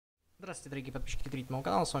Здравствуйте, дорогие подписчики моего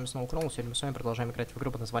канала, с вами снова Крол. Сегодня мы с вами продолжаем играть в игру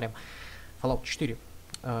под названием Fallout 4.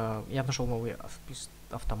 Я нашел новый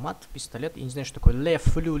автомат, пистолет. Я не знаю, что такое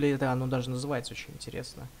лефлю, это оно даже называется очень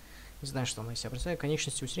интересно. Не знаю, что оно из себя представляет.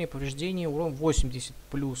 Конечности усиления, повреждения, урон 80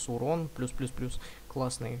 плюс урон, плюс.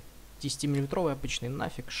 Классный. 10-миллиметровый обычный,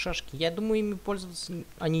 нафиг, шашки. Я думаю, ими пользоваться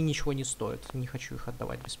они ничего не стоят. Не хочу их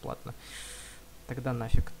отдавать бесплатно. Тогда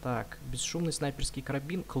нафиг. Так, бесшумный снайперский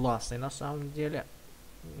карабин. Классный на самом деле.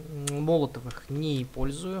 Молотовых не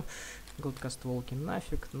пользую. Гладкостволки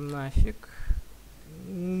нафиг.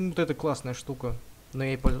 Вот это классная штука, но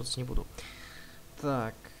я ей пользоваться не буду.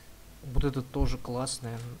 Так, вот это тоже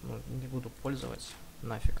классная, но не буду пользоваться.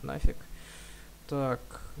 Нафиг. Так,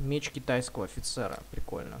 меч китайского офицера.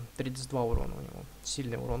 Прикольно. 32 урона у него.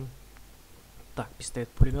 Сильный урон. Так,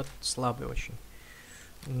 пистолет-пулемет слабый очень.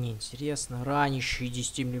 Неинтересно. Ранящий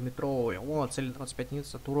 10-миллиметровый. О, цель 25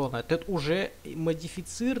 единиц от урона. Это уже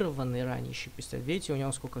модифицированный ранящий пистолет. Видите, у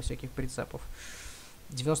него сколько всяких прицепов.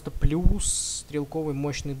 90 плюс. Стрелковый,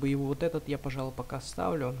 мощный, боевой. Вот этот я, пожалуй, пока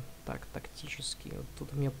ставлю. Так, тактический. Вот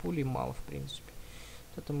тут у меня пулей мало, в принципе.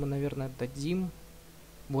 Вот это мы, наверное, дадим.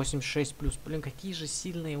 86 плюс. Блин, какие же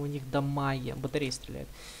сильные у них дома. Батареи стреляют.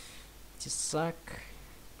 Тесак.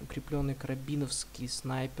 Укрепленный карабиновский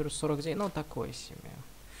снайпер. 49. Ну, такой себе.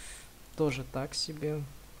 Тоже так себе.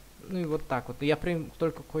 Ну и вот так вот. Я прям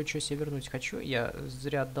только кое-что себе вернуть хочу. Я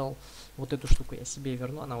зря отдал вот эту штуку. Я себе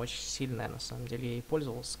верну. Она очень сильная, на самом деле. Я ей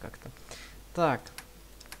пользовался как-то. Так.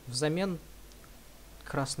 Взамен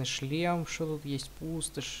красный шлем. Что тут есть?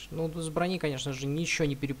 Пустошь. Ну, с брони, конечно же, ничего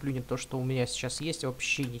не переплюнет то, что у меня сейчас есть.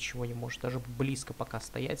 Вообще ничего не может даже близко пока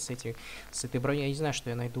стоять с этой броней. Я не знаю, что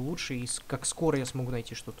я найду лучше. И как скоро я смогу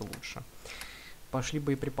найти что-то лучше. Пошли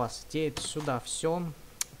боеприпасы. Те сюда все.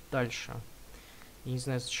 Дальше. Я не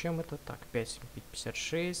знаю, зачем это. Так,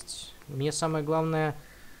 5,56. Мне самое главное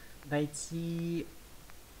найти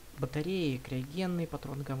батареи, криогенные,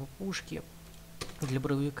 патроны гамма-пушки. Для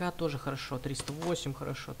броневика тоже хорошо. 308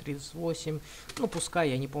 хорошо, 38. Ну, пускай,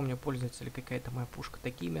 я не помню, пользуется ли какая-то моя пушка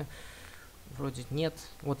такими. Вроде нет.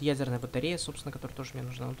 Вот ядерная батарея, собственно, которая тоже мне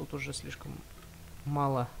нужна. Но тут уже слишком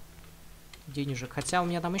мало денежек. Хотя у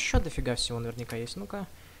меня там еще дофига всего наверняка есть. Ну-ка.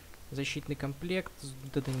 Защитный комплект.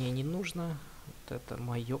 Вот это мне не нужно. Вот это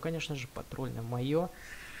мое, конечно же. Патрульное мое.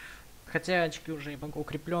 Хотя очки уже могу.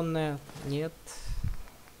 Укрепленная. Нет.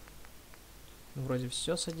 Вроде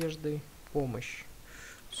все с одеждой. Помощь.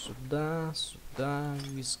 Сюда.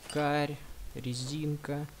 Вискарь.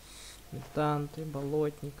 Резинка. Метанты.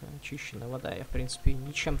 Болотника. Очищенная вода. Я, в принципе,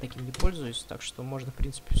 ничем таким не пользуюсь. Так что можно, в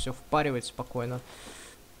принципе, все впаривать спокойно.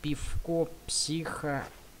 Пивко. Психо.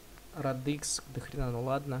 Радикс, до хрена, ну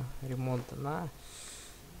ладно, ремонт на.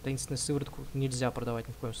 Таинственную сыворотку нельзя продавать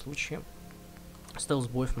ни в коем случае.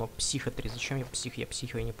 Стелс-боев много. Психо 3, зачем мне псих? Я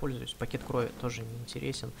психой не пользуюсь. Пакет крови тоже не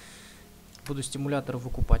интересен. Буду стимуляторы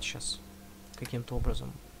выкупать сейчас каким-то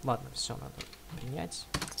образом. Ладно, все, надо принять.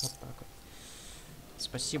 Вот так вот.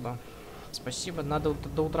 Спасибо. Спасибо. Надо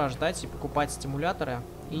до утра ждать и покупать стимуляторы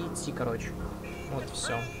и идти, короче. Вот,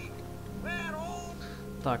 все.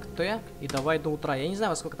 Так, Т, и давай до утра. Я не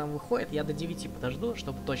знаю, во сколько там выходит, я до 9 подожду,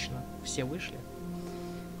 чтобы точно все вышли.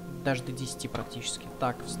 Даже до 10 практически.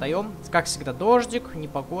 Так, встаем. Как всегда, дождик,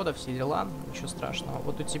 непогода, все дела, ничего страшного.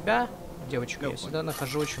 Вот у тебя, девочка, я всегда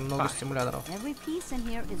нахожу очень много стимуляторов.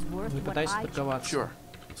 Не пытайся торговаться.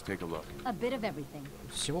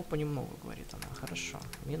 Всего понемногу, говорит она. Хорошо,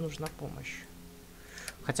 мне нужна помощь.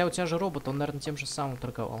 Хотя у тебя же робот, он, наверное, тем же самым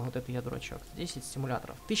торговал. Вот это я дурачок. 10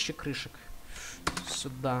 стимуляторов, 1000 крышек.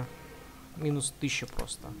 Сюда. Минус 1000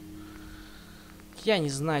 просто. Я не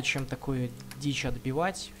знаю, чем такую дичь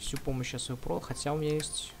отбивать. Всю помощь я свою продал. Хотя у меня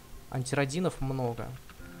есть антирадинов много.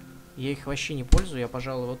 Я их вообще не пользую. Я,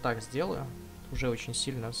 пожалуй, вот так сделаю. Уже очень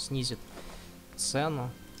сильно снизит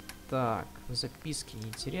цену. Так, записки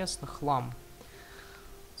неинтересно. Хлам.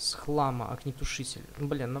 С хлама огнетушитель.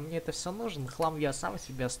 Блин, но мне это все нужно. Хлам я сам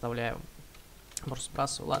себе оставляю. Может,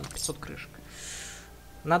 сбрасываю. Ладно, 500 крышек.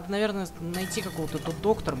 Надо, наверное, найти какого-то тут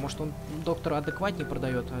доктора. Может, он доктора адекватнее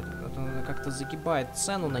продает. Это как-то загибает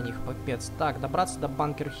цену на них, попец. Так, добраться до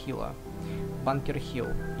Банкер-Хилла.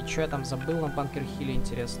 Банкер-Хилл. И что я там забыл на Банкер-Хилле,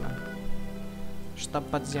 интересно? Штаб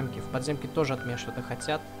подземки. В подземке тоже от меня что-то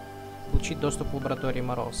хотят. Получить доступ к лаборатории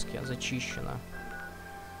Моровски. Зачищено.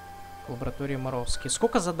 К лаборатории Моровски.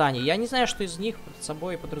 Сколько заданий? Я не знаю, что из них под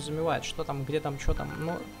собой подразумевает. Что там, где там, что там.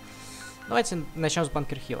 Ну... Давайте начнем с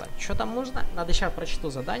Банкер-Хилла. Что там нужно? Надо сейчас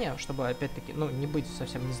прочитать задание, чтобы опять-таки, ну, не быть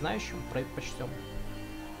совсем незнающим. Прочтем.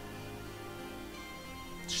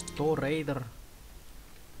 Что, рейдер?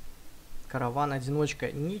 Караван, одиночка.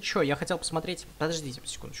 Ничего, я хотел посмотреть. Подождите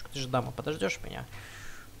секундочку, ты же дама, подождешь меня?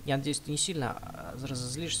 Я надеюсь, ты не сильно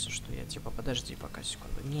разозлишься, что я типа, подожди пока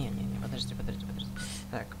секунду. Не, подожди.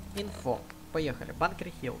 Так, инфо. Поехали.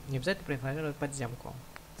 Банкер Хилл. Не обязательно проинформировать подземку.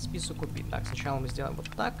 Список купить. Так, сначала мы сделаем вот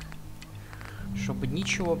так, чтобы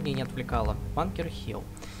ничего мне не отвлекало. Банкер Хилл.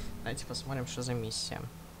 Давайте посмотрим, что за миссия.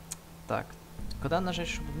 Так, куда нажать,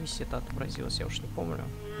 чтобы миссия это отобразилась, я уж не помню.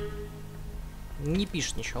 Не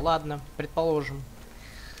пишет ничего, ладно, предположим.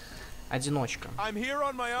 Одиночка.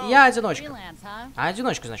 Я одиночка. А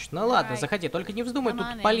одиночка, значит. Ну ладно, заходи. Только не вздумай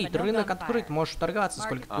тут палить. Рынок открыт, можешь торгаться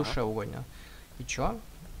сколько душе угодно. И чё?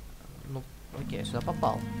 Ну, окей, я сюда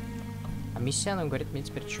попал. А миссия нам говорит мне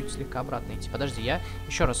теперь чуть слегка обратно идти. Подожди, я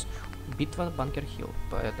еще раз. Битва Банкер Хилл.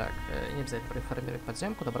 Так, не обязательно проинформировать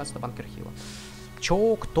подземку, добраться до Банкер Хилла.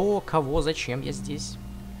 Чё, кто, кого, зачем я здесь?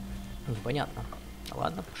 Непонятно.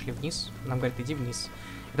 Ладно, пошли вниз. Нам говорит, иди вниз.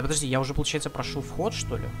 Да подожди, я уже, получается, прошел вход,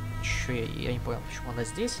 что ли? Чё, я не понял, почему она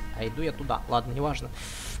здесь, а иду я туда. Ладно, неважно.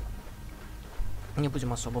 Не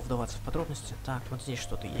будем особо вдаваться в подробности. Так, вот здесь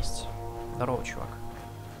что-то есть. Здорово, чувак.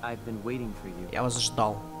 Я вас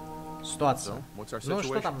ждал. Ситуация. Ну,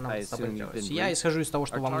 что там нам с тобой делать? Я исхожу из того,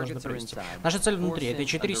 что вам нужно провести. Наша цель внутри. Это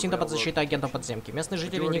 4 синта под защитой агентов подземки. Местные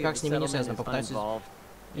жители никак с ними не связаны,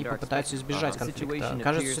 попытаются избежать конфликта.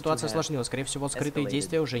 Кажется, ситуация осложнилась. Скорее всего, скрытые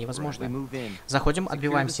действия уже невозможны. Заходим,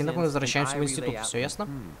 отбиваем синтов и возвращаемся в институт. Все ясно?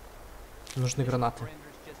 Нужны гранаты.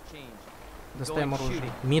 Достаем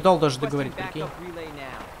оружие. Не дал даже договорить, прикинь.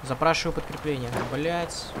 Запрашиваю подкрепление.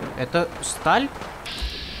 Блять. Это сталь?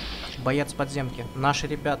 Боец подземки. Наши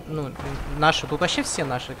ребят, ну, наши. Тут вообще все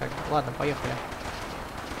наши, как бы. Ладно, поехали.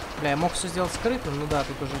 Бля, я мог все сделать скрытым, ну да,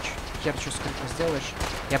 тут уже хер что скрытно сделаешь.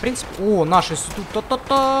 Я, в принципе... О, наш институт,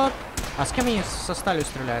 та-та-та! А с кем они со сталью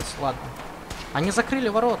стреляются? Ладно. Они закрыли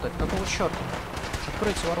ворота, какого черта?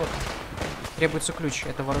 Откройте ворота. Требуется ключ,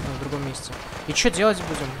 это ворота в другом месте. И что делать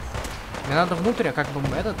будем? Мне надо внутрь, а как бы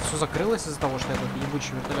этот все закрылось из-за того, что этот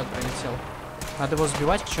ебучий вертолет пролетел. Надо его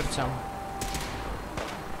сбивать к чертям.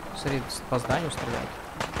 Смотри, по зданию стреляют.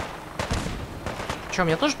 Че,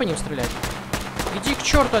 мне тоже по ним стрелять? Иди к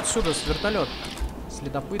черту отсюда, с вертолет.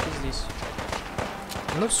 Следопыты здесь.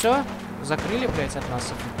 Ну все, закрыли, блядь, от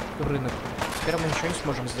нас рынок. Теперь мы ничего не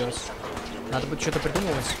сможем сделать. Надо будет что-то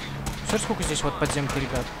придумывать. Все, сколько здесь вот подземки,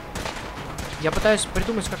 ребят. Я пытаюсь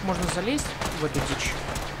придумать, как можно залезть в эту дичь.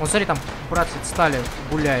 Вон, смотри, там братцы стали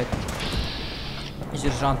гуляет.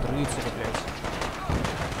 Сержант, рыцарь, блядь.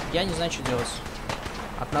 Я не знаю, что делать.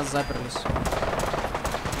 От нас заперлись.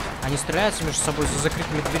 Они стреляются между собой за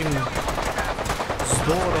закрытыми дверьми.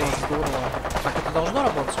 Здорово, здорово. Так это должно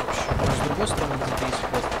работать вообще? Но с другой стороны где-то есть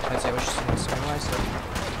вход. Хотя я очень сильно сомневаюсь.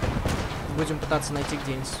 Будем пытаться найти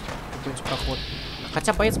где-нибудь какой-нибудь проход.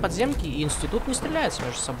 Хотя боец подземки и институт не стреляются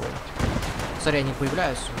между собой. Смотри, они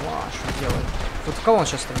появляются. Вау, что делают? Вот в кого он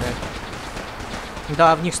сейчас стреляет?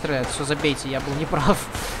 Да, в них стреляют. Все, забейте, я был неправ.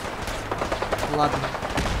 Ладно.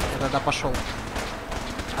 Я тогда пошел.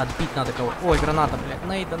 Отбить надо кого. Ой, граната, блядь.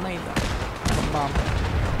 Нейда. Бам.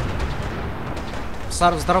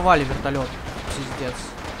 Взорвали вертолет. Пиздец.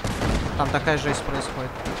 Там такая жесть происходит.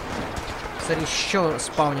 Смотри, еще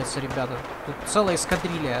спаунятся, ребята. Тут целая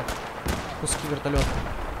эскадрилья. Куски вертолета.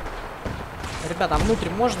 Ребята, а внутрь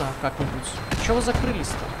можно как-нибудь? Чего вы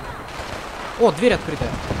закрылись-то? О, дверь открытая.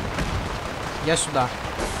 Я сюда.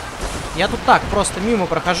 Я тут так, просто мимо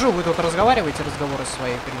прохожу. Вы тут разговариваете разговоры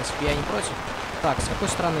свои, в принципе. Я не против. Так, с какой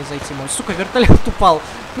стороны зайти? Мой, сука, вертолет упал.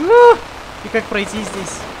 И как пройти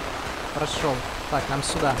здесь? Прошел. Так, нам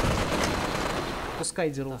сюда. Пускай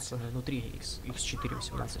дерутся внутри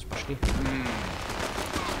X4-18. Пошли.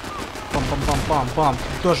 Бам-бам-бам-бам-бам.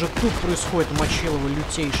 Даже тут происходит мочилово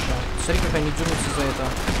лютейшее. Смотри, как они дерутся за это.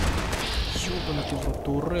 Ёбаный ты в рот,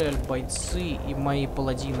 турель, бойцы и мои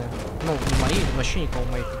паладины. Ну, не мои, вообще никого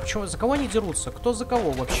моих. Почему, за кого они дерутся? Кто за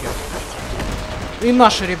кого вообще? И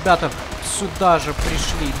наши ребята сюда же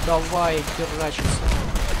пришли. Давай, херачиться.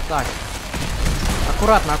 Так.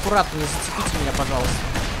 Аккуратно, аккуратно, не зацепите меня, пожалуйста.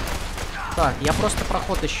 Так, я просто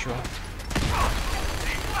проход ищу.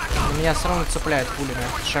 Меня все равно цепляют пулями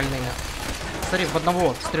шальными. Смотри, в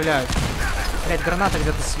одного стреляют. Блять, граната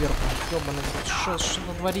где-то сверху. Ёбаный,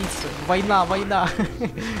 что творится? Война.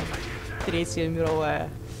 Третья мировая.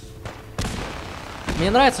 Мне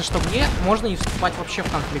нравится, что мне можно не вступать вообще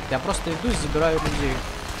в конфликт. Я просто иду и забираю людей.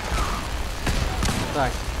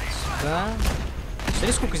 Так, сюда.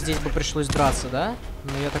 Смотри, сколько здесь бы пришлось драться, да?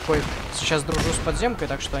 Но я такой сейчас дружу с подземкой,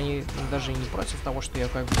 так что они даже и не против того, что я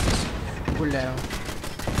как бы здесь гуляю.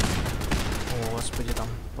 О, господи, там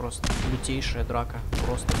просто лютейшая драка.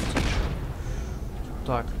 Просто лютейшая.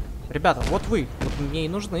 Так, ребята, вот вы. Вот мне и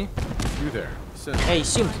нужны. Эй,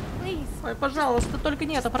 Синт. Ой, пожалуйста, только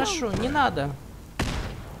не это, прошу, не надо.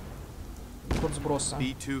 от сброса.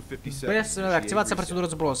 Без активация процедуры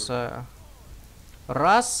сброса.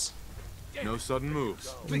 Раз.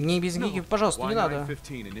 Не без гиги, пожалуйста, не надо.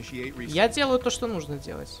 Я делаю то, что нужно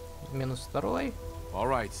делать. Минус второй.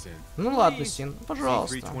 Ну ладно, Син,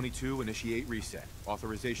 пожалуйста.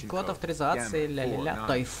 Код авторизации, ля-ля-ля.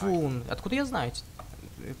 Тайфун. Откуда я знаю?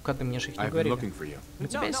 Когда мне же их не говорили. Мы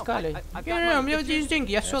тебя искали. Не, у меня есть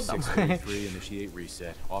деньги, я все отдам.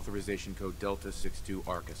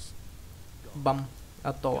 Бам.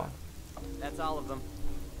 Готово.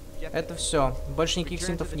 Это все. Больше никаких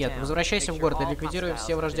синтов нет. Возвращайся в город и ликвидируй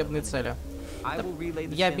все враждебные цели.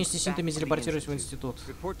 Я вместе с синтами телепортируюсь в институт.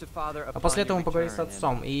 А после этого мы поговорим с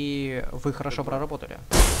отцом, и вы хорошо проработали.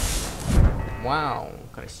 Вау,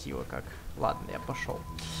 красиво как. Ладно, я пошел.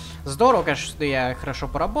 Здорово, конечно, что я хорошо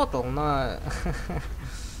поработал, но...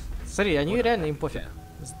 Смотри, они реально им пофиг.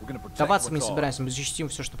 Даваться мы не собираемся, мы защитим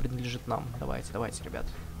все, что принадлежит нам. Давайте, давайте, ребят.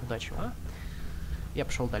 Удачи вам. Я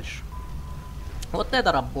пошел дальше. Вот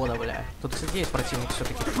это работа, бля. Тут, кстати, есть противник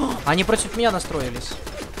все-таки. Они против меня настроились.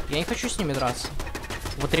 Я не хочу с ними драться.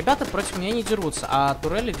 Вот ребята против меня не дерутся, а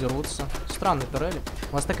турели дерутся. Странные турели.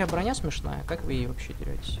 У вас такая броня смешная. Как вы ей вообще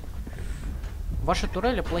деретесь? Ваши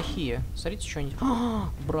турели плохие. Смотрите, что они...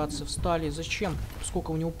 братцы, встали. Зачем?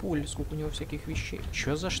 Сколько у него пуль, сколько у него всяких вещей.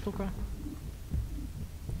 Что за штука?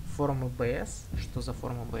 Форма БС? Что за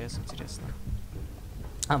форма БС, интересно?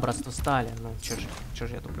 А, братство стали. Ну, чё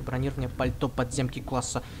же я туплю? Бронирование пальто подземки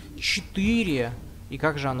класса 4. И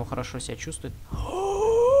как же оно хорошо себя чувствует.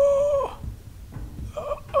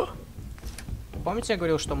 Помните, я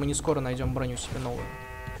говорил, что мы не скоро найдем броню себе новую?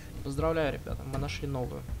 Поздравляю, ребята, мы нашли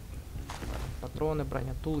новую. Патроны,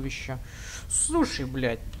 броня, туловище. Слушай,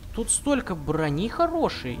 блядь, тут столько брони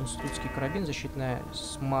хорошей. Институтский карабин, защитная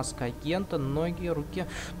смазка агента, ноги, руки.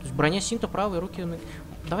 То есть броня синта, правые руки.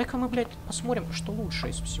 Давай-ка мы, блядь, посмотрим, что лучше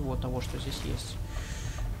из всего того, что здесь есть.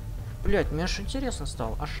 Блядь, мне аж интересно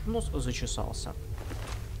стало. Аж нос зачесался.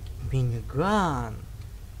 Миниган.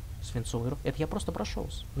 Свинцовый рог. Это я просто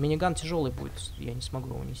прошелся. Миниган тяжелый будет. Я не смогу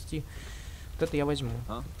его нести. Вот это я возьму.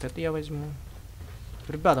 Вот это я возьму.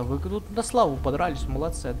 Ребята, вы тут на славу подрались,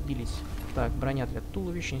 молодцы, отбились. Так, броня для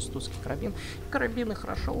туловища, институтский карабин. Карабины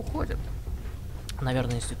хорошо уходят.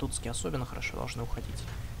 Наверное, институтские особенно хорошо должны уходить.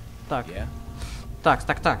 Так. Так.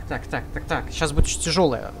 Сейчас будет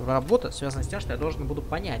тяжелая работа, связанная с тем, что я должен буду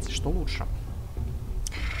понять, что лучше.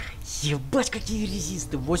 Ебать, какие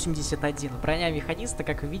резисты! 81. Броня механиста,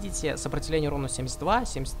 как вы видите, сопротивление ровно 72.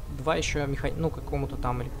 72 еще ну, какому-то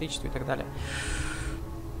там электричеству и так далее.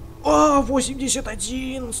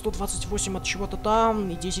 81! 128 от чего-то там,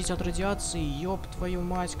 и 10 от радиации. Ёб твою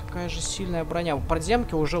мать, какая же сильная броня. У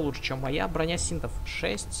подземки уже лучше, чем моя. Броня синтов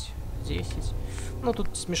 6, 10. Ну,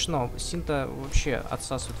 тут смешно. Синта вообще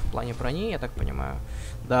отсасывает в плане брони, я так понимаю.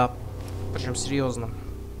 Да, причем серьезно.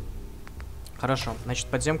 Хорошо, значит,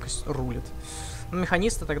 подземка рулит. Ну,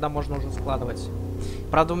 механиста тогда можно уже складывать.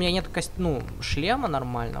 Правда, у меня нет шлема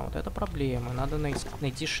нормального. Вот это проблема. Надо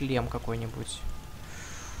найти шлем какой-нибудь.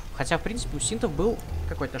 Хотя, в принципе, у синтов был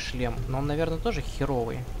какой-то шлем, но он, наверное, тоже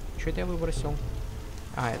херовый. Что это я выбросил?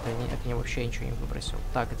 А, это не вообще ничего не выбросил.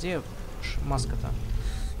 Так, где маска-то?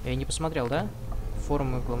 Я не посмотрел, да?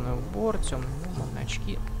 Формы, головной убор, темные модные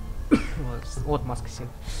очки. Вот маска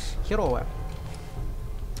синт. Херовая.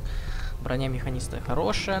 Броня механиста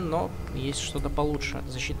хорошая, но есть что-то получше.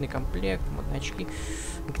 Защитный комплект, модные очки.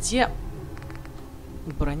 Где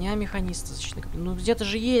броня механиста, защитный комплект? Ну, где-то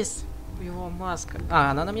же есть его маска.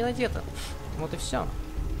 А, она на мне надета. Вот и все.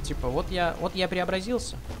 Типа, вот я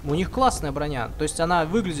преобразился. У них классная броня. То есть она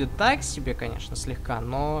выглядит так себе, конечно, слегка,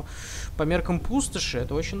 но по меркам пустоши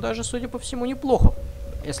это очень даже, судя по всему, неплохо.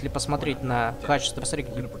 Если посмотреть на качество, посмотри,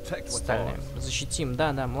 какие стальные. Защитим,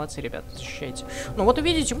 да, молодцы, ребята, защищайте. Ну вот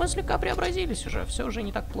увидите, мы слегка преобразились уже. Все уже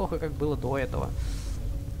не так плохо, как было до этого.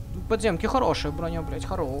 Подземки хорошая броня, блядь,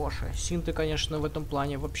 хорошая. Синты, конечно, в этом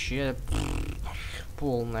плане вообще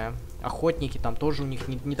полная. Охотники там тоже у них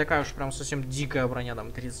не такая уж прям совсем дикая броня,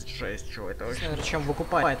 там 36, что это вообще. Чем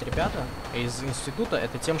выкупает ребята из института,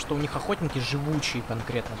 это тем, что у них охотники живучие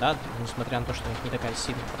конкретно, да, несмотря на то, что у них не такая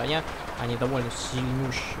сильная броня, они довольно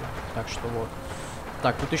сильнющие. Так что вот.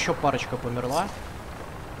 Так, тут еще парочка померла.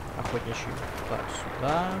 Охотничьи. Так,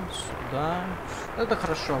 сюда. Это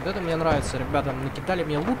хорошо, вот это мне нравится, ребята. Накидали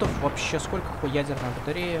мне лутов вообще, сколько ядерная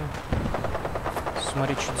батарея.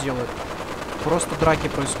 Смотри, что делают. Просто драки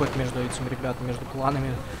происходят между этими ребятами, между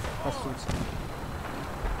кланами, по сути.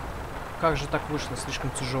 Как же так вышло?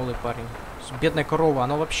 Слишком тяжелый парень. Бедная корова,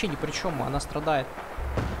 она вообще ни при чем, она страдает.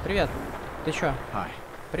 Привет, ты чё?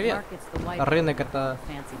 Привет. Рынок — это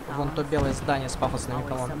вон то белое здание с пафосными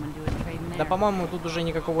колоннами. Да, по-моему, тут уже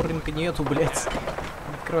никакого рынка нету, блядь.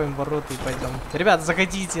 Откроем ворота и пойдем. Ребят,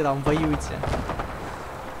 заходите, там, воюйте.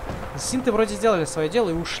 Синты вроде сделали свое дело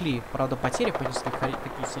и ушли. Правда, потери понесли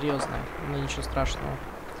такие серьезные. Но ничего страшного.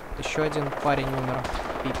 Еще один парень умер.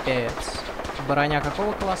 Пипец. Броня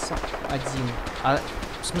какого класса? 1. А,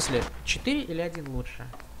 в смысле, 4 или 1 лучше?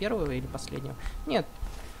 Первого или последнего? Нет.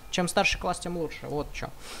 Чем старше класс, тем лучше. Вот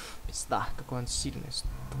что. Пизда, какой он сильный.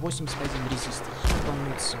 81 резист.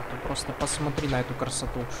 Ебануться. Ты просто посмотри на эту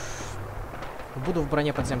красоту. Буду в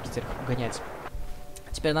броне подземки теперь гонять.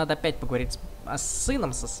 Теперь надо опять поговорить с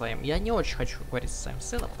сыном со своим. Я не очень хочу говорить со своим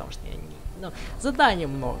сыном, потому что я не... Ну, заданий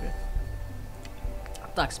много.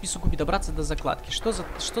 Так, список убитых. Добраться до закладки. Что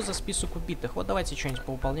за список убитых? Вот давайте что-нибудь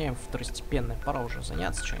повыполняем второстепенное. Пора уже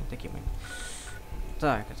заняться чем-нибудь таким.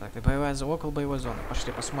 Так, и боевая зона, около боевой зоны.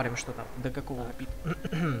 Пошли посмотрим, что там. До какого убит.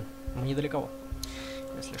 Недалеко.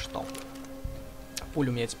 Если что. Пуль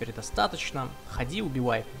у меня теперь достаточно. Ходи,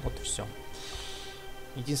 убивай. Вот и все.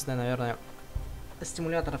 Единственное, наверное,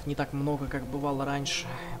 стимуляторов не так много, как бывало раньше.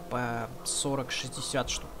 По 40-60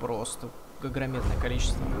 штук просто. Огроменное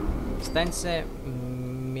количество. Станция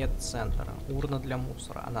медцентра. Урна для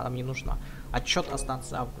мусора. Она нам не нужна. Отчет о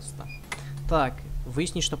станции Августа. Так,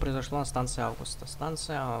 выяснить, что произошло на станции Августа.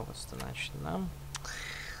 Станция Августа, значит, да.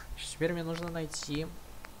 Теперь мне нужно найти.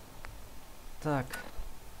 Так.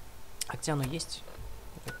 А где оно есть?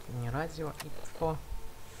 Это не радио, инфо.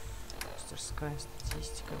 Мастерская,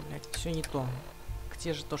 статистика, блядь. Все не то.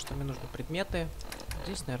 Где же то, что мне нужны? Предметы.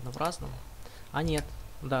 Здесь, наверное, в разном. А, нет.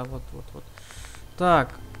 Да, вот.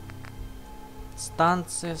 Так.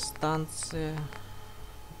 Станция.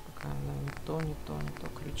 Не то.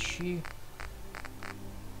 Ключи.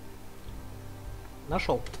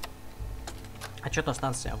 Нашел. А что-то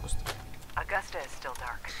станция Августа.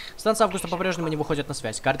 Станция Августа по-прежнему не выходит на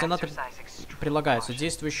связь. Координаты прилагаются,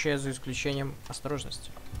 действующие за исключением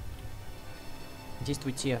осторожности.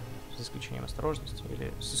 Действуйте за исключением осторожности.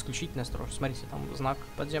 Или с исключительной осторожностью. Смотрите, там знак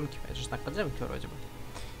подземки. Это же знак подземки вроде бы.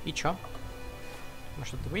 И чё? Мы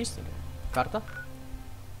что-то выяснили? Карта?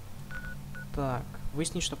 Так,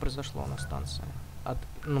 выяснить, что произошло на станции.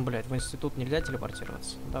 Ну, блядь, в институт нельзя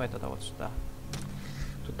телепортироваться. Давай тогда вот сюда.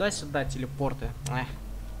 Туда-сюда телепорты.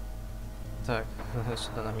 Так,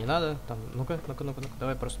 сюда нам не надо. Там, ну-ка,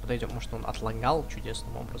 давай просто подойдем. Может, он отлагал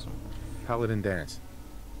чудесным образом. Он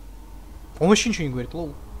вообще ничего не говорит,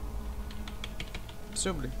 лол.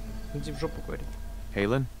 Все, блядь, иди в жопу, говорит.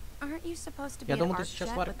 Хейлен? Я думал, ты сейчас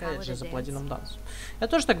в аркадже за Паладином Дансу. Я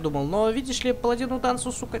тоже так думал, но видишь ли, Паладину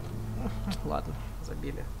Дансу, сука... Ладно,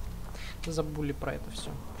 забили. Забыли про это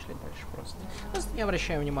все. Пошли дальше просто не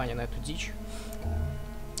обращаю внимания на эту дичь.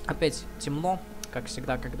 Опять темно. Как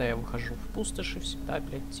всегда, когда я выхожу в пустоши, всегда,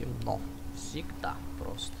 блядь, темно. Всегда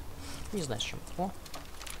просто. Не знаю, с чем. О,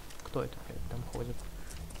 кто это, блядь, там ходит?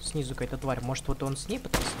 Снизу какая-то тварь. Может, вот он с ней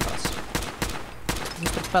пытался драться?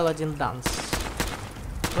 Мистер Паладин Данс.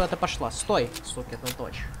 Куда ты пошла? Стой, сука, это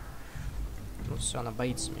дочь. Ну все, она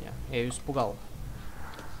боится меня. Я ее испугал.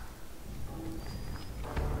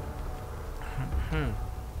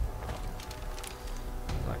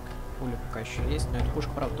 Так, пуля пока еще есть, но эта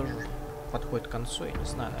пушка, правда, тоже уже подходит к концу. Я не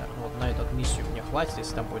знаю, наверное, вот на эту миссию мне хватит,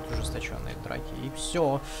 если там будет ужесточенные драки. И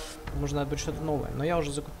все. Нужно будет что-то новое. Но я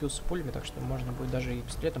уже закупился пулями, так что можно будет даже и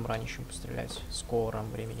пистолетом ранящим пострелять в скором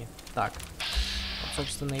времени. Так. Вот,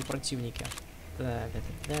 собственно, и противники.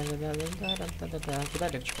 Куда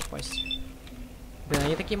легче попасть? Блин,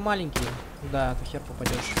 они такие маленькие. Да, ты хер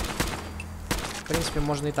попадешь. В принципе,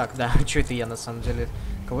 можно и так, да. Что это я, на самом деле?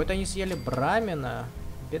 Кого-то они съели Брамина.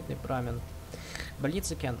 Бедный Брамин.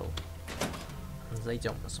 Больница Кендалл.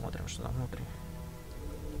 Зайдем, посмотрим, что там внутри.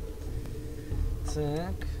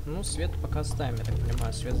 Так, ну, свет пока оставим, я так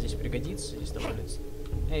понимаю. Свет здесь пригодится, здесь довольно...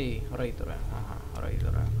 Эй, рейдеры. Ага,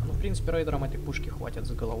 рейдеры. Ну, в принципе, рейдерам этой пушки хватит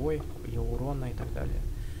за головой, ее урона и так далее.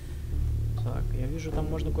 Так, я вижу, там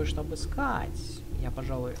можно кое-что обыскать. Я,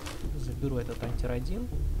 пожалуй, заберу этот антирайдин.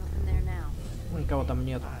 Никого там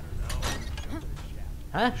нет.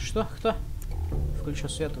 А? Что? Кто? Включу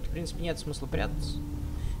свет. Тут, в принципе, нет смысла прятаться.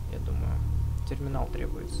 Я думаю, терминал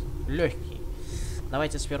требуется. Легкий.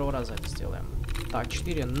 Давайте с первого раза это сделаем. Так,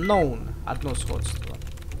 4. Known. Одно сходство.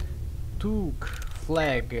 Took.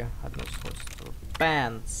 Flag. Одно сходство.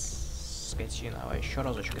 Pants. Скотина. Давай еще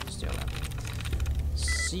разочек это сделаем.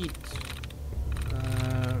 Seat.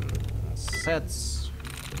 Sets.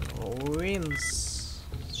 Wins.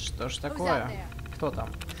 Что ж такое? Кто там?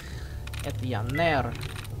 Это я. Нер.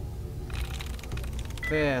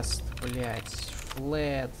 Тест. Блять.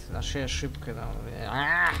 Флэт. Нашей ошибкой.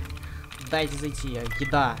 Дайте зайти.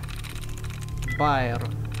 Еда. Байер.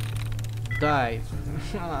 Дайв.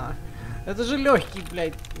 Это же легкий,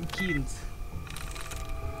 блядь, кинт.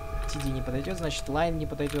 TD не подойдет, значит, лайн не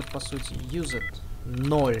подойдет, по сути. Use it.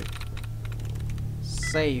 0.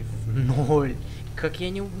 Save. 0. Как я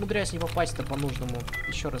не умудряюсь не попасть-то по нужному.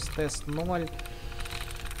 Еще раз, тест 0.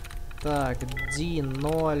 Так, D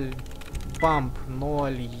 0. Бамп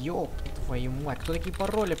 0. Ёб твою мать. Кто такие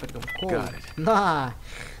пароли придумал? На!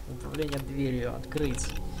 Управление дверью. Открыть.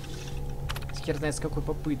 Хер знает с какой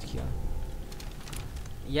попытки.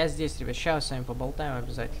 Я здесь, ребят. Сейчас с вами поболтаем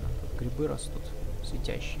обязательно. Тут грибы растут.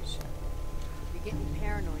 Светящиеся.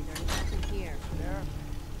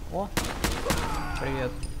 О!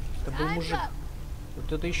 Привет. Это был мужик.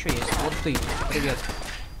 Вот это еще есть. Вот ты. Привет.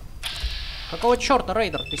 Какого черта,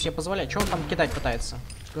 рейдер? Ты себе позволяешь? Что он там кидать пытается?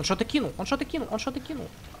 Он что-то кинул. Он что-то кинул. Он что-то кинул.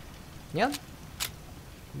 Нет?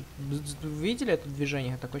 Видели это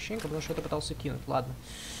движение? Такое ощущение, потому что это пытался кинуть. Ладно.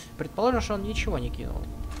 Предположим, что он ничего не кинул.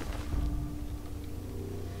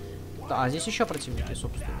 Да, а здесь еще противники,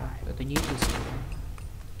 собственно. Это не единственное.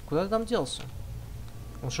 Куда ты там делся?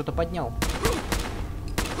 Он что-то поднял.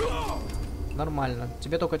 Нормально.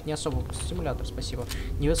 Тебе только это не особо стимулятор, спасибо.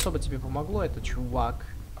 Не особо тебе помогло это, чувак.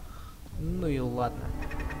 Ну и ладно.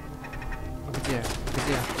 Где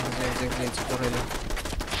эти турели?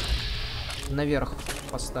 Наверх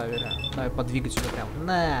поставили. Давай по двигателю прям.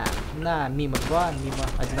 На, мимо 2, мимо.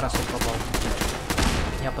 Один раз я попал.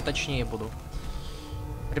 Я поточнее буду.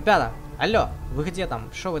 Ребята, алло, вы где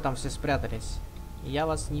там? Что вы там все спрятались? Я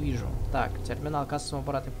вас не вижу. Так, терминал кассового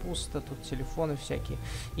аппарата пусто, тут телефоны всякие.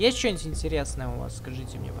 Есть что-нибудь интересное у вас?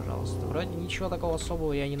 Скажите мне, пожалуйста. Вроде ничего такого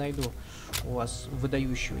особого я не найду у вас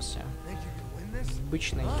выдающегося.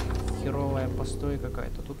 Обычная херовая постой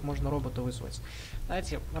какая-то. Тут можно робота вызвать.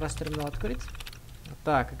 Давайте, раз терминал открыть.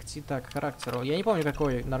 Так, характер. Я не помню,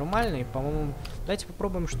 какой нормальный. По-моему, давайте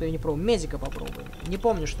попробуем, что я не пробую. Медика попробуем. Не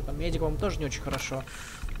помню, что там медик, по-моему, тоже не очень хорошо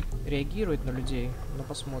реагирует на людей. Но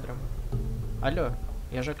посмотрим. Алло,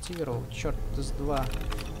 я же активировал. Черт, тест-2.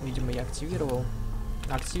 Видимо, я активировал.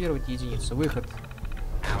 Активировать единицу. Выход.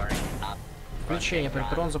 Включение.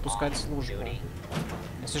 Проекторон запускает службу.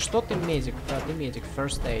 Если что, ты медик. Да, ты медик.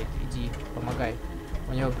 First aid. Иди, помогай.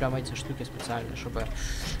 У него прям эти штуки специальные, чтобы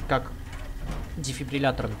как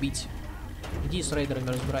дефибриллятором бить. Иди с рейдерами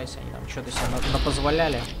разбирайся. Они там что-то себе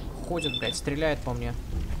напозволяли. Ходят, блядь, стреляют по мне.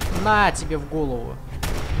 На тебе в голову.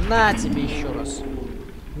 На тебе еще раз.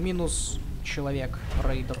 Минус человек,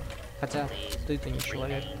 рейдер. Хотя ты-то не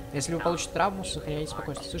человек. Если вы получите травму, сохраняйте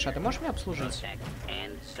спокойствие. Слушай, а ты можешь меня обслужить?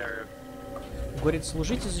 Говорит,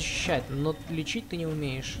 служить и защищать, но лечить ты не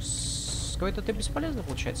умеешь. Какой-то ты бесполезный,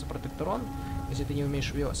 получается, протекторон, если ты не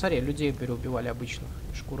умеешь убивать. Смотри, людей переубивали обычных.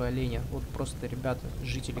 Шкура оленя. Вот просто ребята,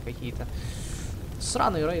 жители какие-то.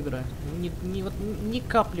 Сраные рейдеры. Ни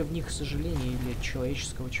капли в них сожаления или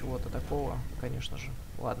человеческого чего-то такого, конечно же.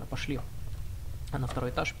 Ладно, пошли. А на второй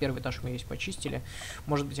этаж. Первый этаж мы весь почистили.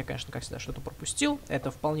 Может быть, я, конечно, как всегда, что-то пропустил.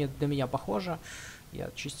 Это вполне для меня похоже. Я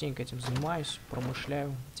частенько этим занимаюсь,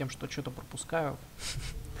 промышляю тем, что что-то пропускаю.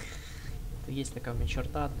 Есть такая у меня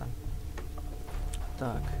черта одна.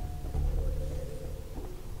 Так.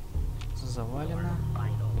 Завалено.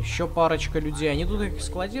 Еще парочка людей. Они тут их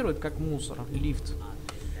складируют, как мусор. Лифт.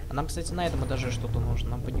 А нам, кстати, на этом этаже что-то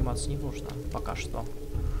нужно. Нам подниматься не нужно. Пока что.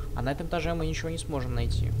 А на этом этаже мы ничего не сможем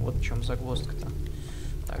найти. Вот в чем загвоздка-то.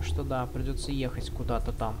 Так что да, придется ехать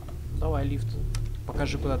куда-то там. Давай, лифт.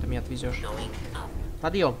 Покажи, куда ты меня отвезешь.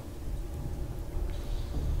 Подъем.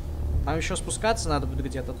 Нам еще спускаться надо будет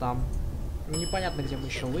где-то там. Непонятно, где мы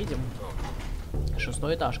еще выйдем.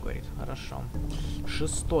 6-й этаж, говорит. Хорошо.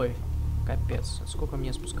 6-й. Капец. Сколько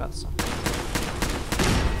мне спускаться?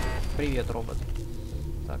 Привет, робот.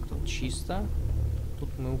 Так, тут чисто.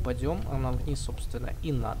 Тут мы упадем, а нам вниз, собственно,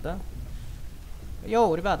 и надо.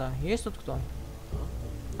 Йоу, ребята, есть тут кто?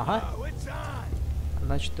 Ага.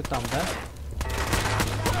 Значит, ты там, да?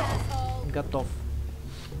 Готов.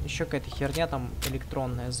 Еще какая-то херня там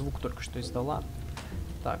электронная. Звук только что издала.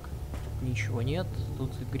 Так, ничего нет.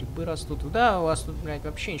 Тут грибы растут. Да, у вас тут, блядь,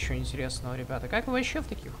 вообще ничего интересного, ребята. Как вы вообще в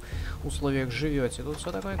таких условиях живете? Тут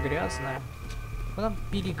все такое грязное. Кто там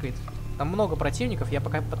пиликает? Там много противников, я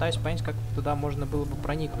пока пытаюсь понять, как туда можно было бы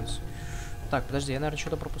проникнуть. Так, подожди, я, наверное,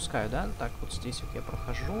 что-то пропускаю, да? Так, вот здесь вот я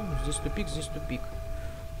прохожу. Здесь тупик, здесь тупик.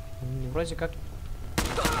 Вроде как...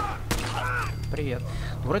 Привет.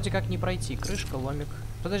 Вроде как не пройти. Крышка, ломик.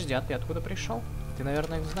 Подожди, а ты откуда пришел? Ты,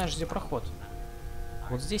 наверное, знаешь, где проход.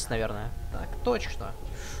 Вот здесь, наверное. Так, точно.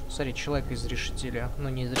 Смотри, человек из решетиля. Ну,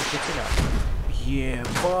 не из решетиля.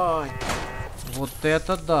 Ебать! Вот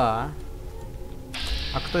это да!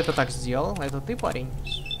 А кто это так сделал? Это ты, парень?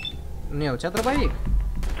 Не, у тебя дробовик.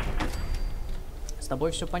 С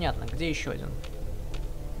тобой все понятно. Где еще один?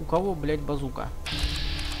 У кого, блядь, базука?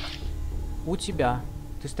 У тебя.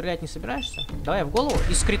 Ты стрелять не собираешься? Давай в голову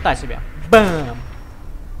и скрита тебе. Бэм!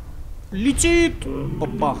 Летит!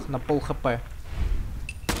 Бабах, на пол хп.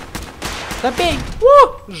 Да бей!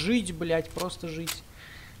 Жить, блядь, просто жить.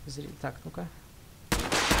 Так, ну-ка.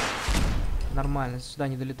 Нормально, сюда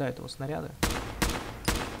не долетают его снаряды.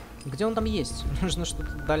 Где он там есть? Нужно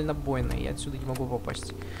что-то дальнобойное, я отсюда не могу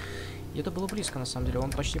попасть. И это было близко, на самом деле,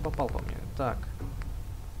 он почти попал по мне. Так.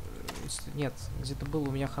 Нет, где-то был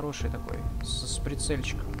у меня хороший такой, с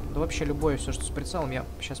прицельчиком. Да вообще любое, все, что с прицелом, я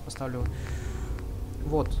сейчас поставлю.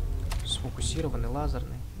 Вот, сфокусированный,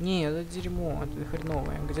 лазерный. Не, это дерьмо, это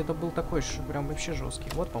хреновое. Где-то был такой, что прям вообще жесткий.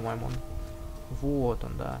 Вот, по-моему, он. Вот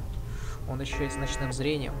он, да. Он еще и с ночным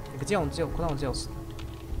зрением. Где он дел? Куда он делся-то?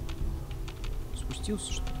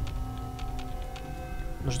 Спустился, что ли?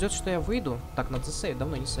 Ну, ждет, что я выйду. Так, надо засейв.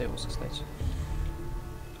 Давно не сейвился, кстати.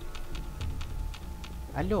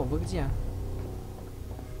 Алло, вы где?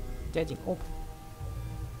 Дядень, оп.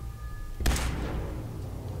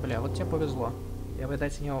 Бля, вот тебе повезло. Я в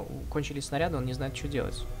этой у кончились снаряды, он не знает, что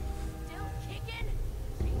делать.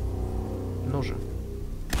 Ну же.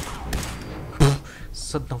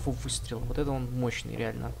 С одного выстрела. Вот это он мощный,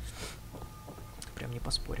 реально. Прям не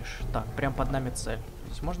поспоришь. Так, прям под нами цель.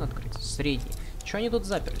 Здесь можно открыть? Средний. Чё они тут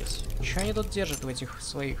заперлись? Чё они тут держат в этих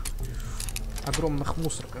своих огромных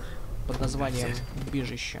мусорках под названием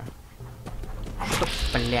убежище? Что,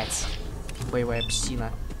 блять, боевая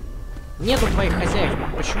псина. Нету твоих хозяев.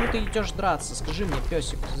 Почему ты идешь драться? Скажи мне,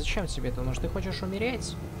 песик, зачем тебе это нужно? Ты хочешь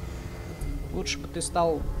умереть? Лучше бы ты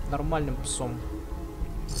стал нормальным псом.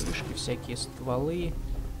 Крышки всякие, стволы.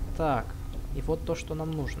 Так, и вот то, что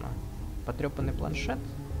нам нужно. Потрепанный планшет.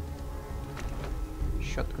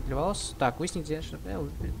 Щетка для волос. Так, выясните, что...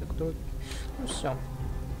 Ну все.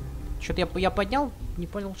 Что-то я поднял, не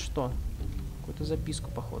понял, что. Какую-то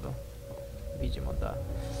записку, походу. Видимо, да.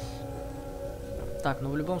 Так,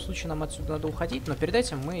 ну в любом случае нам отсюда надо уходить. Но перед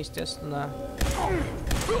этим мы, естественно,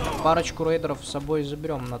 парочку рейдеров с собой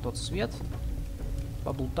заберем на тот свет.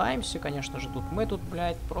 Поблутаемся, конечно же, тут. Мы тут,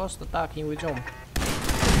 блядь, просто так не уйдем.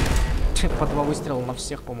 По 2 выстрела на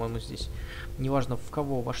всех, по-моему, здесь. Неважно, в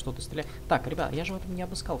кого, во что ты стреляешь. Так, ребят, я же в этом не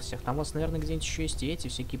обыскал всех. Там у вас, наверное, где-нибудь еще есть и эти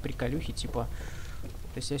всякие приколюхи, типа...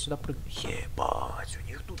 То есть я сюда прыгну. Ебать, у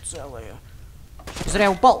них тут целое.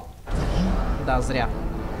 Зря упал. Да, зря.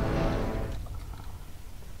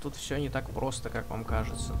 Тут все не так просто, как вам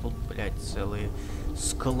кажется. Тут, блядь, целые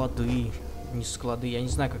склады. Не склады, я не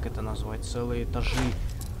знаю, как это назвать. Целые этажи.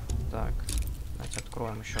 Так, давайте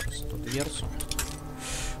откроем еще раз эту дверцу.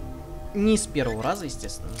 Не с первого раза,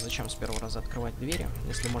 естественно. Зачем с первого раза открывать двери,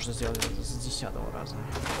 если можно сделать это с 10-го раза?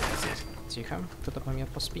 Тихо. Кто-то по мне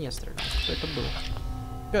по спине стрелял. Кто это был?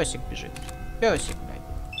 Песик бежит. Песик,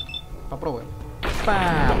 блядь. Попробуем.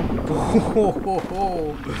 Пам!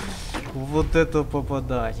 Хо-хо-хо-хо! Вот это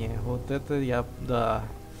попадание. Вот это я... Да.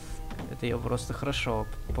 Это я просто хорошо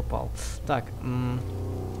попал. Так.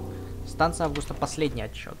 Станция Августа. Последний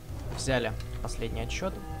отчет. Взяли последний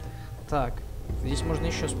отчет. Так. Здесь можно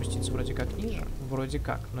еще спуститься вроде как ниже. Вроде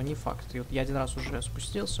как, но не факт. И вот я один раз уже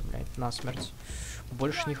спустился, блядь, насмерть.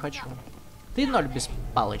 Больше не хочу. Ты ноль без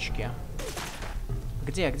палочки.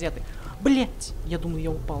 Где ты? Блядь! Я думаю,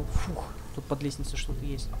 я упал. Фух. Тут под лестницей что-то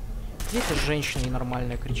есть. Где эта женщина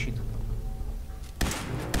ненормальная кричит?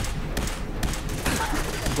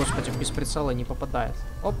 Господи, без прицела не попадает.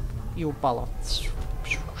 Оп, и упала.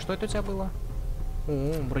 Что это у тебя было?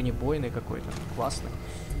 О, бронебойный какой-то. Классный.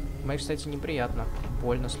 Мне, кстати, неприятно.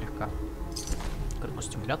 Больно слегка.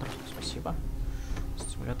 Стимулятор, спасибо.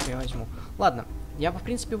 Стимулятор я возьму. Ладно, я бы, в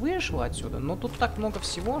принципе, вышел отсюда, но тут так много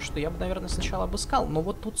всего, что я бы, наверное, сначала обыскал. Но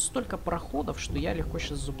вот тут столько проходов, что я легко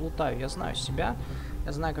сейчас заплутаю. Я знаю себя,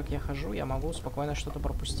 я знаю, как я хожу, я могу спокойно что-то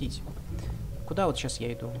пропустить. Куда вот сейчас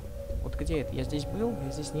я иду? Вот где это? Я здесь был,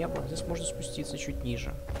 я здесь не был. Здесь можно спуститься чуть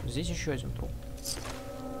ниже. Здесь еще один труп.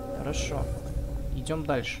 Хорошо. Идем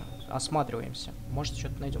дальше. Осматриваемся. Может,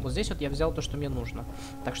 что-то найдем. Вот здесь вот я взял то, что мне нужно.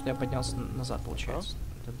 Так что я поднялся назад, получается.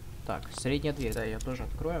 Так, средняя дверь, да, ее тоже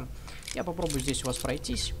откроем. Я попробую здесь у вас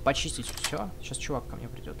пройтись, почистить все. Сейчас чувак ко мне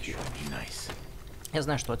придет еще. Я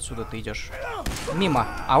знаю, что отсюда ты идешь. Мимо.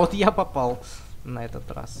 А вот я попал на этот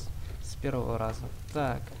раз. С первого раза.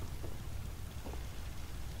 Так.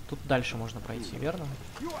 Тут дальше можно пройти, верно?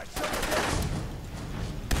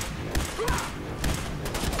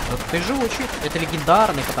 Вот ты живучий. Это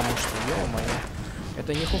легендарный, потому что, ё-моё.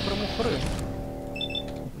 Это не хухры-мухры.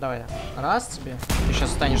 Давай. Раз тебе. Ты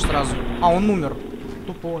сейчас станешь сразу... А, он умер.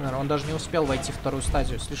 Тупо умер. Он даже не успел войти в вторую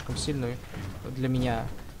стадию. Слишком сильную для меня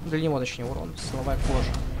Для него, точнее, урон. Силовая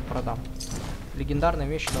кожа. Продам. Легендарные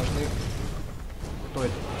вещи должны... Кто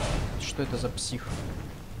это? Что это за псих?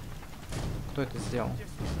 Кто это сделал?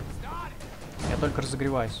 Я только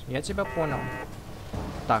разогреваюсь. Я тебя понял.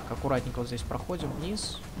 Так, аккуратненько вот здесь проходим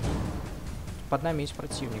вниз. Под нами есть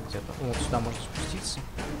противник где-то. Вот сюда можно спуститься.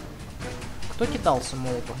 Кто кидался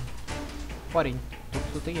молотом? Парень, тут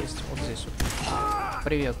кто-то есть. Вот здесь вот.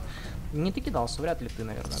 Привет. Не ты кидался, вряд ли ты,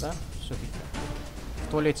 наверное, да? Все-таки.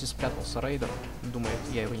 В туалете спрятался рейдер. Думает,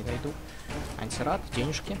 я его не найду. Антирад,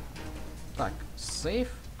 денежки. Так, сейф.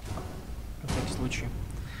 На всякий случай.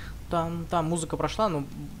 Там музыка прошла, но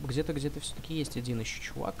где-то все-таки есть один еще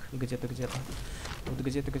чувак. Где-то. Вот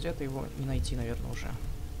где-то его не найти, наверное, уже.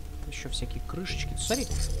 Еще всякие крышечки. Смотри,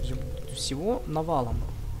 всего навалом.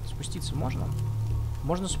 Спуститься можно?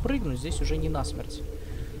 Можно спрыгнуть, здесь уже не насмерть.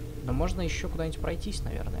 Но можно еще куда-нибудь пройтись,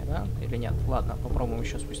 наверное, да? Или нет? Ладно, попробуем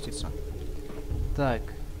еще спуститься. Так,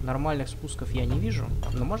 нормальных спусков я не вижу,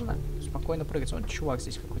 но можно спокойно прыгать. Вот чувак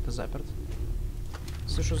здесь какой-то заперт.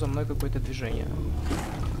 Слышу за мной какое-то движение.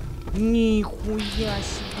 Нихуя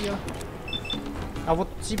себе! А вот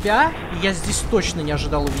тебя я здесь точно не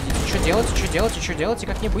ожидал увидеть. Что делать, и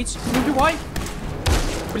как мне быть? Не убивай!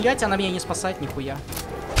 Блять, она меня не спасает нихуя.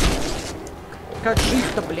 Как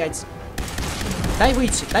жить-то, блять? Дай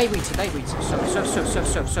выйти.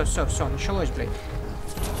 Все, началось, блядь.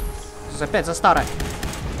 Опять за старое.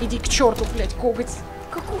 Иди к черту, блядь, коготь.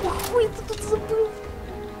 Какого хуя ты тут забыл?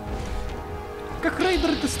 Как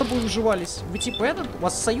рейдеры-то с тобой уживались? Вы типа этот? У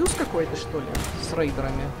вас союз какой-то, что ли? С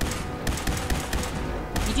рейдерами?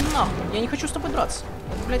 Иди нахуй, я не хочу с тобой драться.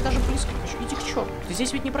 Я, блядь, даже близко не хочу. Иди к черту. Ты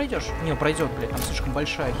здесь ведь не пройдешь. Не, пройдет, блядь, там слишком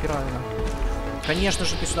большая херовина. Конечно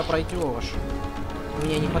же ты сюда пройдешь.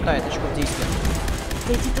 Мне не хватает очков действия.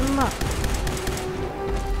 Да иди ты нахуй.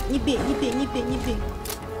 Не бей.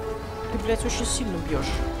 Ты, блядь, очень сильно бьешь.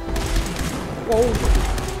 Оу.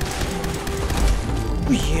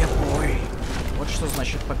 Ебой. Вот что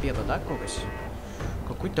значит победа, да, коготь?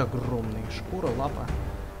 Какой-то огромный. Шкура, лапа.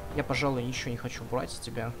 Я, пожалуй, ничего не хочу брать с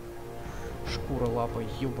тебя. Шкура, лапа,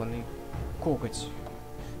 ебаный коготь.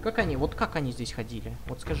 Как они здесь ходили?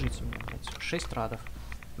 Вот скажите мне, блядь. 6 радов.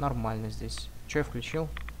 Нормально здесь. Что я включил?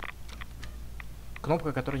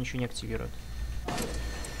 Кнопка, которая ничего не активирует.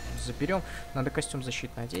 Заберем. Надо костюм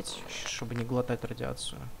защитный одеть, чтобы не глотать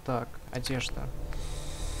радиацию. Так, одежда.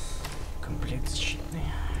 Комплект защитный.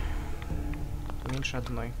 Меньше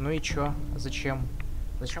одной. Ну и чё? Зачем?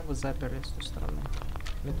 Зачем вы заперли с той стороны?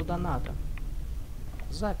 Мне туда надо.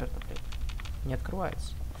 Заперто, блядь. Не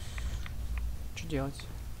открывается. Что делать?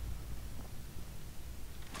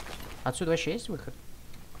 Отсюда вообще есть выход?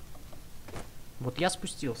 Вот я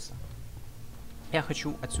спустился. Я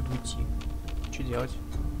хочу отсюда уйти. Что делать?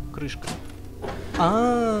 Крышка.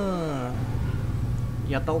 Я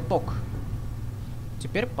толток.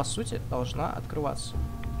 Теперь, по сути, должна открываться.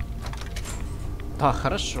 Да,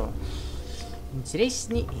 хорошо.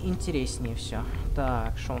 Интереснее все.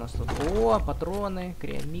 Так, что у нас тут? О, патроны,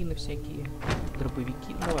 креамины всякие,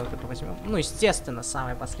 дробовики. Ну, вот это возьмем. Ну, естественно,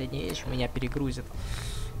 самая последняя вещь меня перегрузит.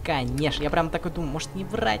 Конечно, я прям такой думаю, может не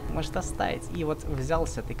брать, может оставить. И вот взял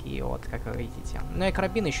все-таки, вот, как вы видите. Но я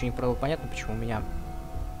карабин еще не продал, понятно, почему у меня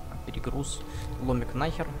перегруз. Ломик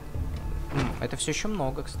нахер. Это все еще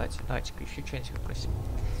много, кстати. Давайте-ка еще что-нибудь попросим.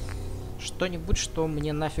 Что-нибудь, что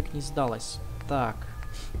мне нафиг не сдалось. Так.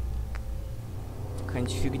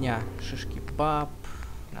 Какая-нибудь фигня. Шишки баб.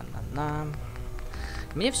 На-на-на.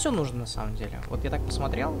 Мне все нужно, на самом деле. Вот я так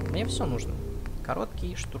посмотрел, мне все нужно.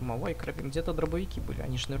 Короткий, штурмовой, карабин. Где-то дробовики были.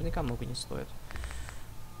 Они же наверняка много не стоят.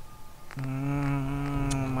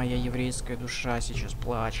 Моя еврейская душа сейчас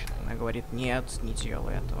плачет. Она говорит, нет, не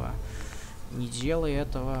делай этого. Не делай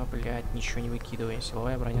этого, блядь, ничего не выкидывай.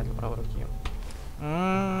 Силовая броня для правой руки.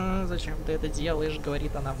 Зачем ты это делаешь,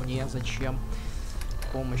 говорит она мне. Зачем?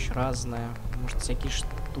 Помощь разная. Может, всякие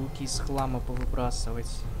штуки из хлама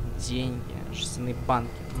повыбрасывать. Деньги, жестяные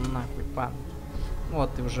банки. Нахуй банки.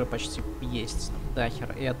 Вот, и уже почти есть.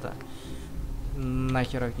 Нахер это.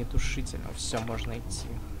 Нахер огнетушитель. Все, можно идти.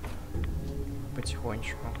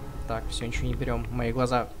 Потихонечку. Так, все, ничего не берем. Мои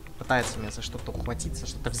глаза пытаются меня за что-то ухватиться,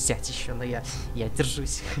 что-то взять еще, но я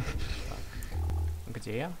держусь.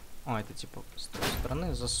 Где я? О, это типа с той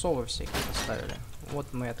стороны засовы всякие поставили.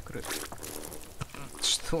 Вот мы открыты.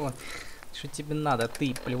 Что? Что тебе надо?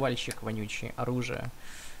 Ты, плевальщик вонючий, оружие.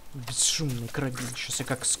 Бесшумный карабин. Сейчас я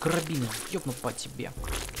как с карабином ёбну по тебе.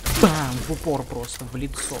 Бам! В упор просто, в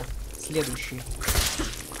лицо. Следующий.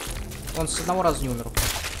 Он с одного раза не умер.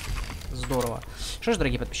 Здорово. Что ж,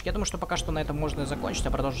 дорогие подписчики, я думаю, что пока что на этом можно закончить.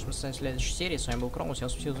 Я продолжу в следующей серии. С вами был Кром. Всем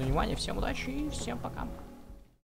спасибо за внимание. Всем удачи и всем пока.